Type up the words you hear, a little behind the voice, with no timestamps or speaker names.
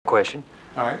question.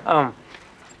 All right.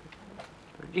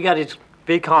 You got these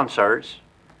big concerts,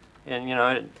 and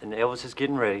and Elvis is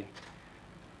getting ready.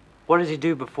 What does he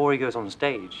do before he goes on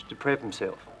stage to prep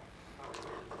himself?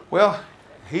 Well,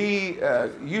 he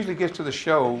usually gets to the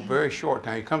show very short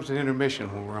time. He comes to intermission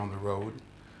when we're on the road,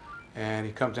 and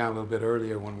he comes down a little bit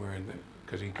earlier when we're in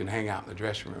because he can hang out in the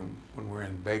dressing room when we're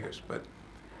in Vegas. But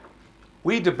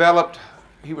we developed,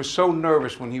 he was so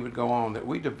nervous when he would go on that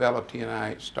we developed, he and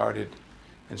I started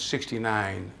in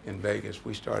 '69 in Vegas,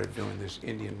 we started doing this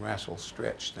Indian wrestle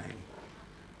stretch thing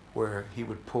where he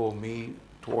would pull me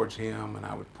towards him and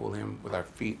I would pull him with our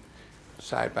feet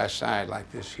side by side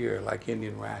like this here, like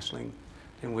Indian wrestling.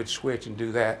 Then we'd switch and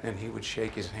do that, and he would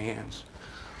shake his hands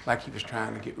like he was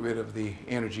trying to get rid of the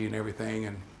energy and everything,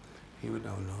 and he would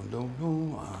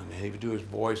and he would do his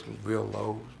voice real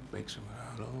low, make some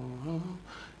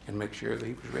and make sure that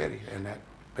he was ready, and that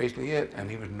basically it. And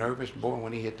he was nervous, boy,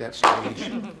 when he hit that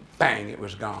stage, bang, it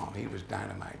was gone. He was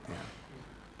dynamite then.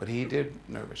 But he did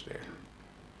nervous there.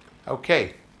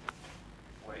 Okay.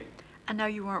 I know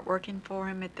you weren't working for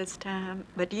him at this time,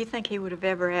 but do you think he would have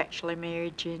ever actually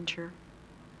married Ginger?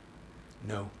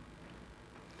 No.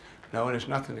 No, and it's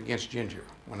nothing against Ginger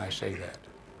when I say that.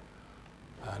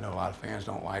 I know a lot of fans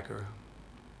don't like her,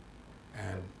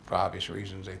 and for obvious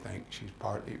reasons they think she's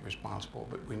partly responsible,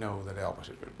 but we know that Elvis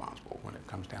is responsible when it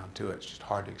comes down to it. It's just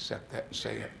hard to accept that and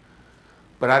say it.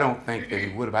 But I don't think that he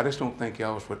would have. I just don't think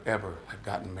Elvis would ever have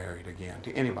gotten married again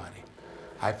to anybody.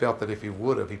 I felt that if he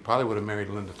would have, he probably would have married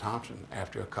Linda Thompson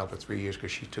after a couple of 3 years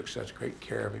because she took such great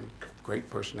care of him, great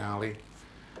personality,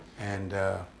 and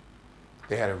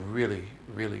they had a really,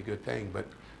 really good thing. But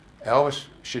Elvis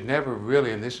should never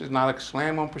really, and this is not a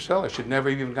slam on Priscilla, should never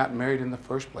even gotten married in the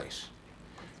first place.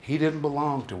 He didn't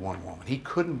belong to one woman. He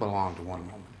couldn't belong to one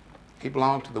woman. He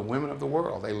belonged to the women of the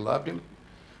world. They loved him.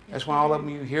 That's why all of them,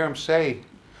 you hear him say,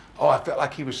 oh, I felt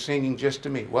like he was singing just to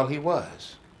me. Well, he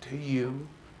was, to you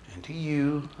and to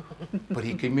you, but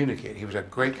he communicated. He was a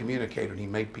great communicator, and he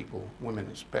made people, women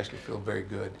especially, feel very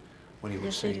good when he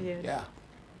would sing. He did. Yeah.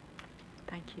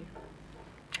 Thank you.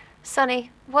 Sonny,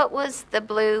 what was the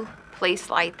blue police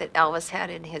light that Elvis had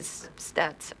in his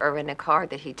studs or in a car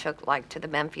that he took like to the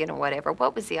Memphian or whatever?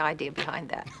 What was the idea behind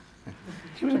that?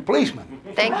 He was a policeman.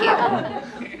 Thank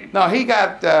you. No, he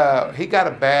got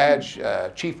a badge,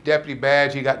 chief deputy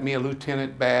badge. He got me a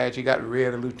lieutenant badge. He got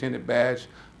Red a lieutenant badge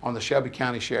on the Shelby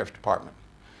County Sheriff's Department.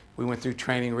 We went through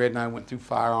training. Red and I went through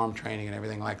firearm training and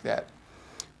everything like that.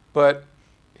 But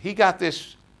he got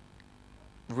this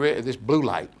blue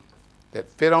light that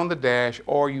fit on the dash,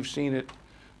 or you've seen it.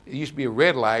 It used to be a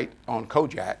red light on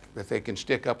Kojak that they can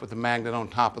stick up with a magnet on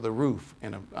top of the roof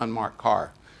in an unmarked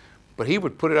car. But he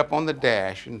would put it up on the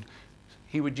dash, and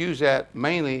he would use that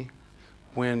mainly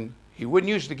when he wouldn't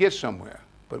use it to get somewhere.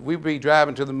 But we'd be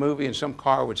driving to the movie and some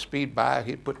car would speed by,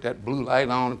 he'd put that blue light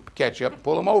on, catch up, and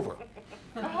pull him over.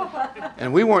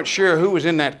 And we weren't sure who was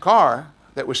in that car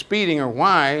that was speeding or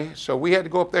why, so we had to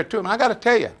go up there to him. I got to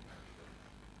tell you,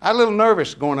 I was a little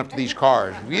nervous going up to these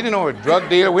cars. We didn't know a drug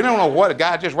dealer. We didn't know what. A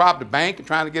guy just robbed a bank and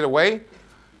trying to get away.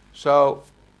 So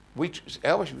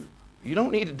Elvis, you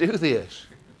don't need to do this.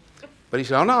 But he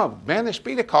said, oh, no, man, they're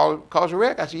speeding, cause a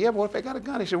wreck. I said, yeah, but what if they got a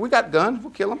gun? He said, we got guns.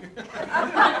 We'll kill them.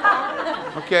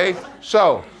 Okay,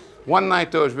 so one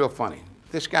night, though, it was real funny.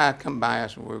 This guy come by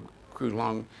us, and we're cruising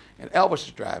along, and Elvis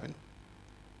is driving.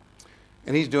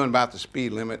 And he's doing about the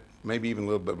speed limit, maybe even a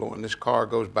little bit below. And this car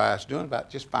goes by us doing about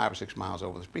just 5 or 6 miles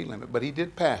over the speed limit. But he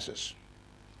did pass us.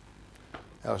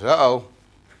 I was, uh-oh,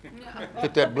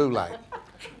 hit that blue light.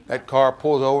 That car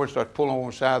pulls over and starts pulling over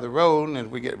on the side of the road. And as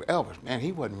we get, Elvis, man,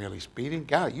 he wasn't really speeding.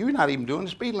 God, you're not even doing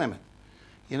the speed limit,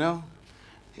 you know?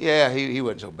 Yeah, he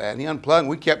wasn't so bad. And he unplugged, and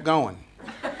we kept going.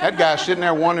 That guy's sitting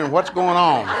there wondering what's going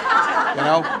on, you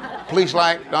know? Police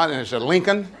light, and it's a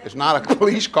Lincoln. It's not a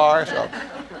police car, so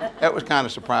that was kind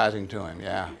of surprising to him,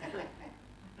 yeah.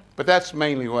 But that's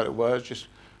mainly what it was, just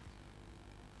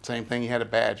same thing he had a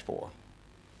badge for.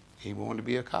 He wanted to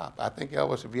be a cop. I think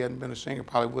Elvis, if he hadn't been a singer,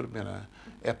 probably would have been a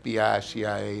FBI,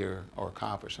 CIA, or a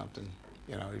cop or something.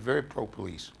 You know, he's very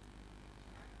pro-police.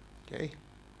 Okay?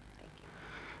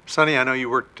 Sonny, I know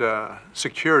you worked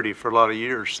security for a lot of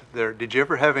years there. Did you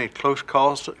ever have any close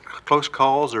calls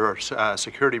or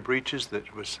security breaches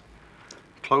that was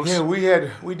close? Yeah,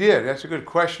 we did. That's a good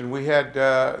question. We had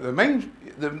the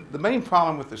main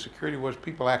problem with the security was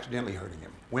people accidentally hurting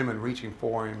him. Women reaching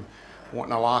for him,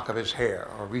 wanting a lock of his hair,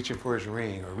 or reaching for his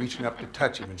ring, or reaching up to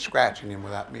touch him and scratching him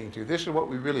without meaning to. This is what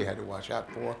we really had to watch out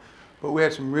for. But we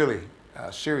had some really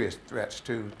serious threats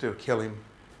to kill him.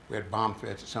 We had bomb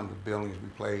threats at some of the buildings we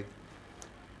played.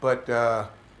 But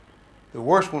The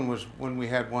worst one was when we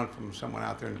had one from someone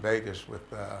out there in Vegas with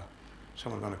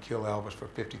someone going to kill Elvis for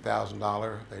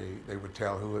 $50,000. They would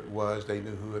tell who it was. They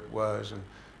knew who it was, and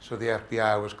so the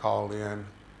FBI was called in,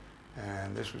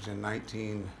 and this was in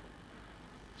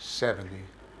 1970,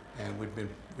 and we'd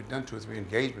done 2 or 3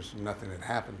 engagements and nothing had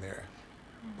happened there.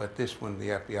 But this one, the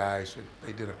FBI said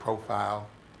they did a profile,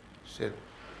 said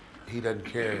he doesn't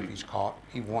care if he's caught.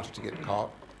 He wants to get caught.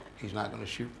 He's not going to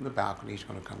shoot from the balcony. He's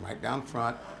going to come right down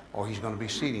front, or he's going to be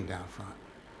seating down front,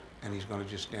 and he's going to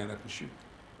just stand up and shoot.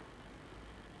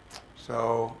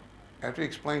 So after he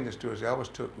explained this to us,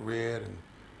 Elvis took Red and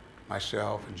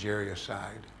myself and Jerry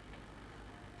aside,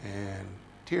 and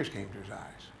tears came to his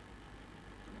eyes.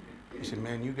 He said,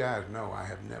 "Man, you guys know I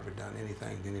have never done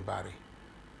anything to anybody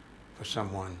for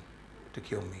someone to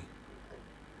kill me."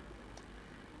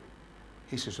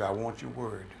 He says, "I want your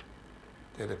word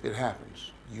that if it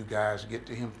happens, you guys get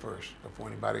to him first before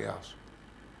anybody else."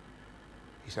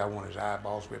 He said, "I want his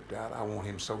eyeballs ripped out. I want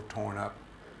him so torn up.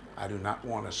 I do not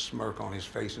want a smirk on his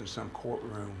face in some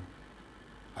courtroom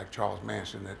like Charles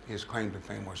Manson that his claim to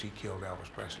fame was he killed Elvis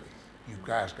Presley. You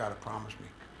guys got to promise me."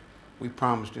 We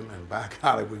promised him, and by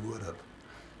golly, we would have.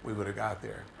 We would have got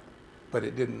there. But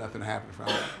it didn't, nothing happened from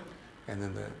it. And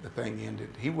then the thing ended.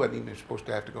 He wasn't even supposed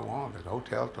to have to go on. The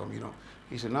hotel told him, "You don't."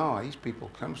 He said, "No, these people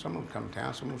come, some of them come to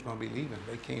town, someone's going to be leaving.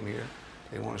 They came here,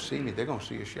 they want to see me, they're going to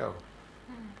see a show."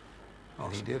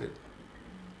 And he did it.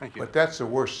 Thank you. But that's the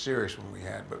worst serious one we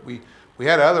had. But we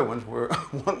had other ones where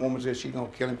one woman said she's going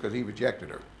to kill him because he rejected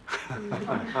her.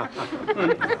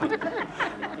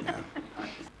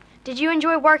 Did you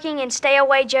enjoy working in Stay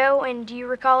Away Joe, and do you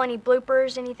recall any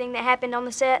bloopers, anything that happened on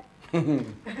the set?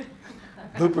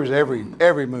 Bloopers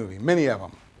every movie, many of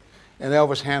them. And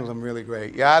Elvis handled them really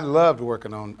great. Yeah, I loved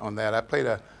working on that. I played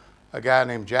a guy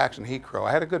named Jackson Heathrow.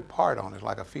 I had a good part on it,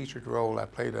 like a featured role. I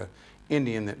played an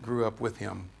Indian that grew up with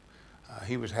him.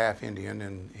 He was half Indian,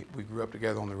 and we grew up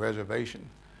together on the reservation.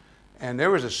 And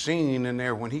there was a scene in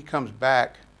there when he comes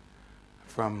back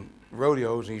from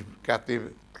rodeos, and he's got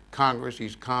the Congress,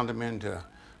 he's conned them into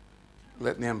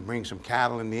letting them bring some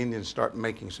cattle, and the Indians start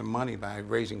making some money by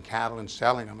raising cattle and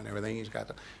selling them and everything.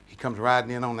 He comes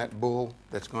riding in on that bull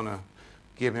that's going to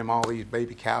give him all these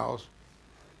baby cows.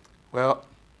 Well,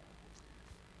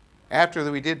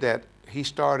 after we did that, we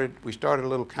started a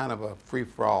little kind of a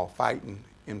free-for-all, fighting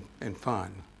in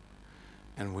fun.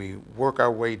 And we work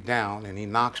our way down, and he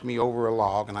knocks me over a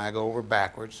log, and I go over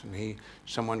backwards, and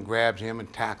someone grabs him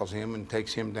and tackles him and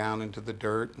takes him down into the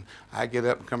dirt. And I get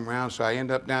up and come around, so I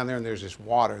end up down there, and there's this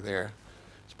water there.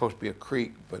 It's supposed to be a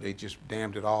creek, but they just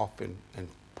dammed it off and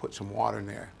put some water in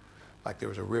there, like there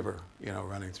was a river,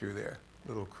 running through there,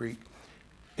 little creek.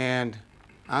 And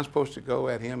I'm supposed to go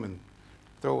at him and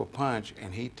throw a punch,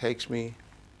 and he takes me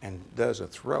and does a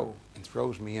throw and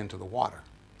throws me into the water.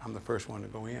 I'm the first one to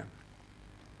go in.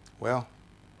 Well,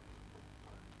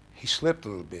 he slipped a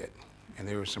little bit, and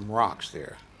there were some rocks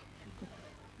there.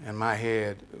 And my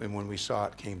head, and when we saw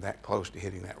it, came that close to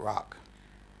hitting that rock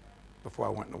before I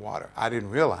went in the water. I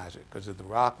didn't realize it because the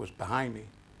rock was behind me.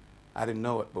 I didn't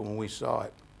know it, but when we saw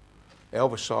it,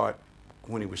 Elvis saw it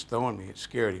when he was throwing me. It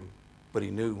scared him, but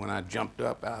he knew when I jumped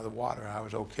up out of the water, I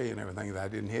was okay and everything, that I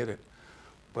didn't hit it.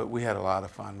 But we had a lot of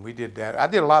fun. We did that. I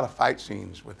did a lot of fight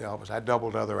scenes with Elvis. I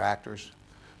doubled other actors.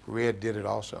 Red did it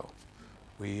also.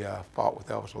 We fought with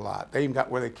Elvis a lot. They even got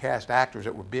where they cast actors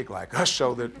that were big like us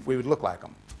so that we would look like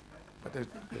them. But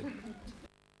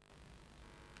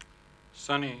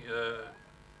Sonny,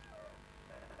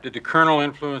 did the Colonel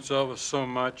influence Elvis so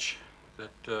much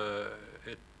that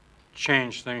it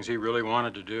changed things he really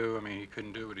wanted to do? I mean, he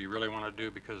couldn't do what he really wanted to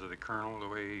do because of the Colonel, the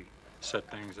way he set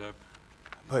things up?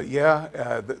 But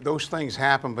yeah, those things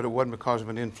happened, but it wasn't because of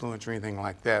an influence or anything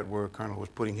like that where Colonel was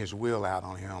putting his will out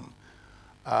on him.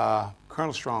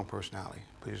 Colonel's strong personality,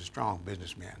 but he's a strong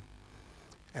businessman.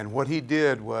 And what he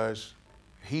did was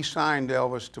he signed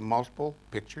Elvis to multiple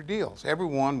picture deals.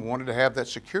 Everyone wanted to have that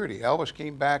security. Elvis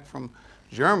came back from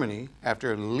Germany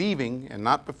after leaving and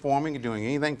not performing and doing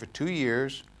anything for 2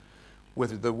 years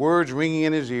with the words ringing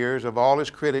in his ears of all his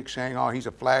critics saying, "Oh, he's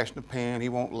a flash in the pan, he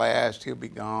won't last, he'll be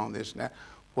gone," this and that.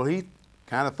 Well, he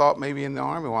kind of thought maybe in the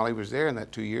Army while he was there in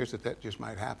that 2 years that just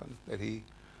might happen, that he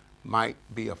might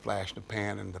be a flash in the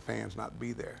pan and the fans not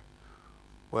be there.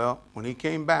 Well, when he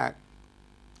came back,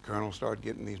 Colonel started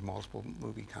getting these multiple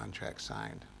movie contracts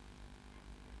signed.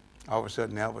 All of a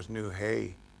sudden, Elvis knew,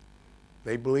 hey,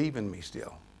 they believe in me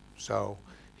still. So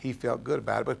he felt good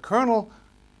about it. But Colonel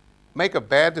make a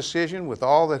bad decision with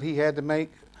all that he had to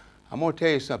make. I'm going to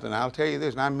tell you something. I'll tell you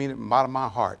this, and I mean it from the bottom of my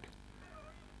heart.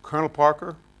 Colonel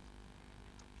Parker,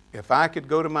 if I could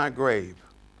go to my grave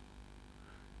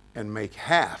and make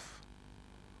half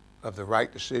of the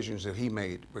right decisions that he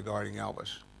made regarding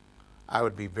Elvis, I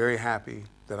would be very happy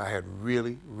that I had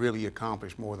really, really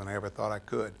accomplished more than I ever thought I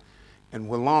could. And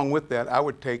along with that, I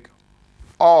would take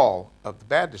all of the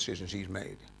bad decisions he's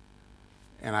made,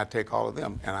 and I'd take all of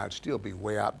them, and I'd still be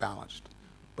way out balanced.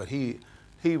 But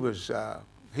Elvis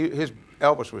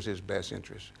was his best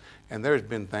interest. And there's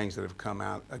been things that have come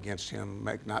out against him,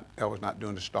 Elvis not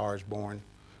doing The Star Is Born,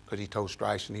 because he told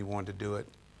Streisand he wanted to do it.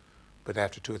 But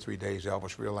after 2 or 3 days,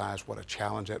 Elvis realized what a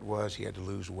challenge that was. He had to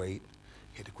lose weight.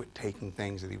 He had to quit taking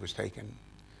things that he was taking.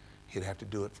 He'd have to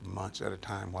do it for months at a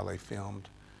time while they filmed.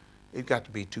 It got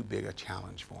to be too big a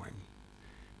challenge for him.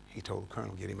 He told the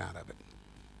Colonel, get him out of it.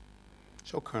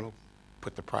 So Colonel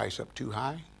put the price up too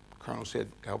high. Colonel said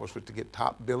Elvis was to get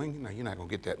top billing. Now, you're not going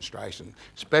to get that in Streisand,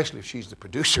 especially if she's the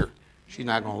producer. She's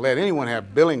not going to let anyone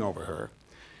have billing over her.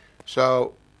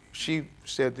 So she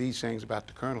said these things about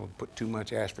the Colonel, put too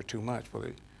much, asked for too much. Well,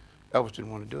 Elvis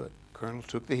didn't want to do it. Colonel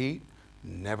took the heat,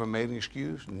 never made an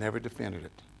excuse, never defended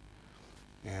it.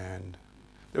 And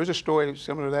there was a story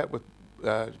similar to that with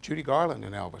Judy Garland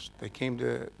and Elvis. They came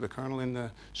to the Colonel in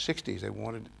the 60s. They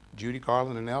wanted Judy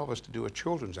Garland and Elvis to do a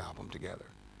children's album together.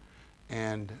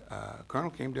 And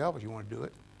Colonel came to Elvis, you want to do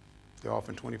it? They're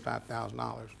offering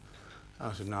 $25,000.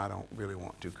 I said, no, I don't really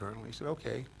want to, Colonel. He said,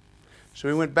 okay. So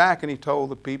he went back and he told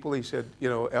the people, he said, you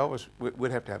know, Elvis,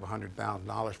 we'd have to have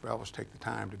 $100,000 for Elvis to take the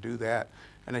time to do that.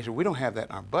 And they said, we don't have that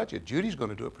in our budget. Judy's going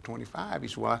to do it for 25. He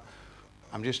said, well,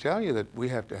 I'm just telling you that we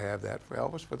have to have that for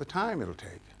Elvis for the time it'll take.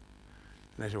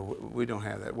 And they said, well, we don't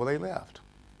have that. Well, they left.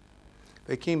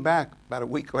 They came back about a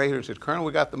week later and said, Colonel,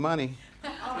 we got the money.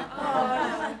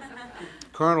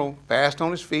 Colonel, fast on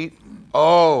his feet.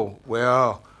 Oh,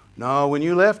 well, no, when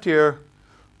you left here,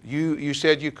 you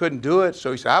said you couldn't do it.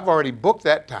 So he said, I've already booked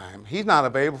that time. He's not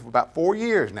available for about 4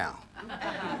 years now.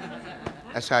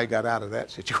 That's how he got out of that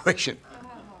situation.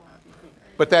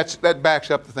 But that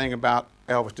backs up the thing about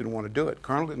Elvis didn't want to do it.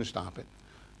 Colonel didn't stop it.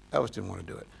 Elvis didn't want to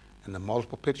do it. And the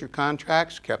multiple picture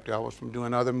contracts kept Elvis from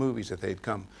doing other movies that they'd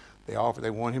come. They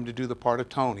wanted him to do the part of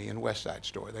Tony in West Side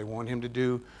Story. They wanted him to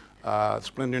do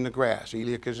Splendor in the Grass.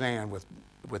 Elia Kazan with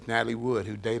Natalie Wood,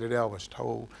 who dated Elvis,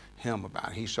 told him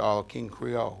about it. He saw King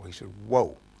Creole. He said,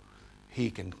 whoa, he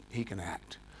can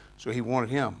act. So he wanted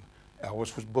him.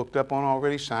 Elvis was booked up on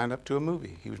already, signed up to a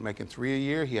movie. He was making 3 a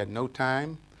year. He had no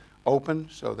time open,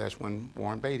 so that's when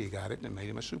Warren Beatty got it and it made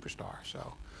him a superstar.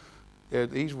 So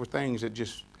these were things that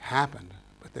just happened,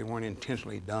 but they weren't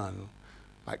intentionally done,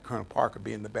 like Colonel Parker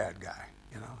being the bad guy,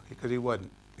 you know, because he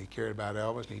wasn't. He cared about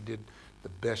Elvis and he did the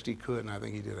best he could, and I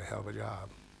think he did a hell of a job.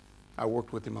 I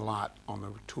worked with him a lot on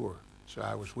the tour, so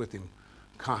I was with him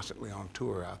constantly on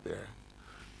tour out there,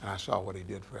 and I saw what he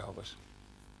did for Elvis.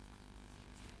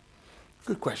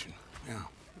 Good question, yeah.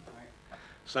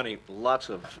 Sonny, lots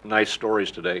of nice stories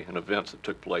today and events that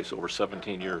took place over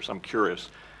 17 years. I'm curious,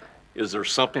 is there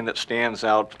something that stands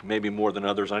out maybe more than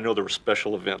others? I know there were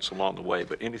special events along the way,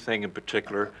 but anything in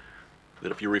particular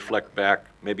that if you reflect back,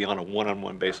 maybe on a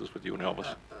one-on-one basis with you and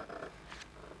Elvis?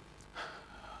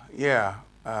 Yeah,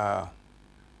 I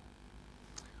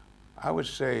would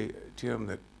say, Tim,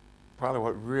 that probably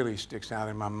what really sticks out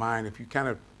in my mind, if you kind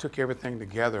of took everything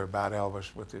together about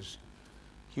Elvis with his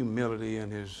humility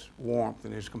and his warmth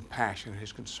and his compassion and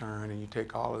his concern, and you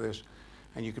take all of this,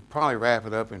 and you could probably wrap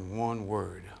it up in one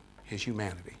word, his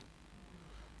humanity.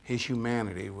 His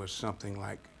humanity was something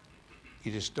like,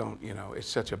 you just don't, you know, it's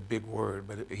such a big word,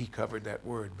 but he covered that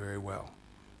word very well.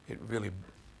 It really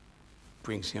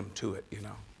brings him to it, you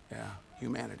know. Yeah,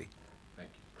 humanity. Thank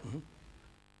you. Mm-hmm.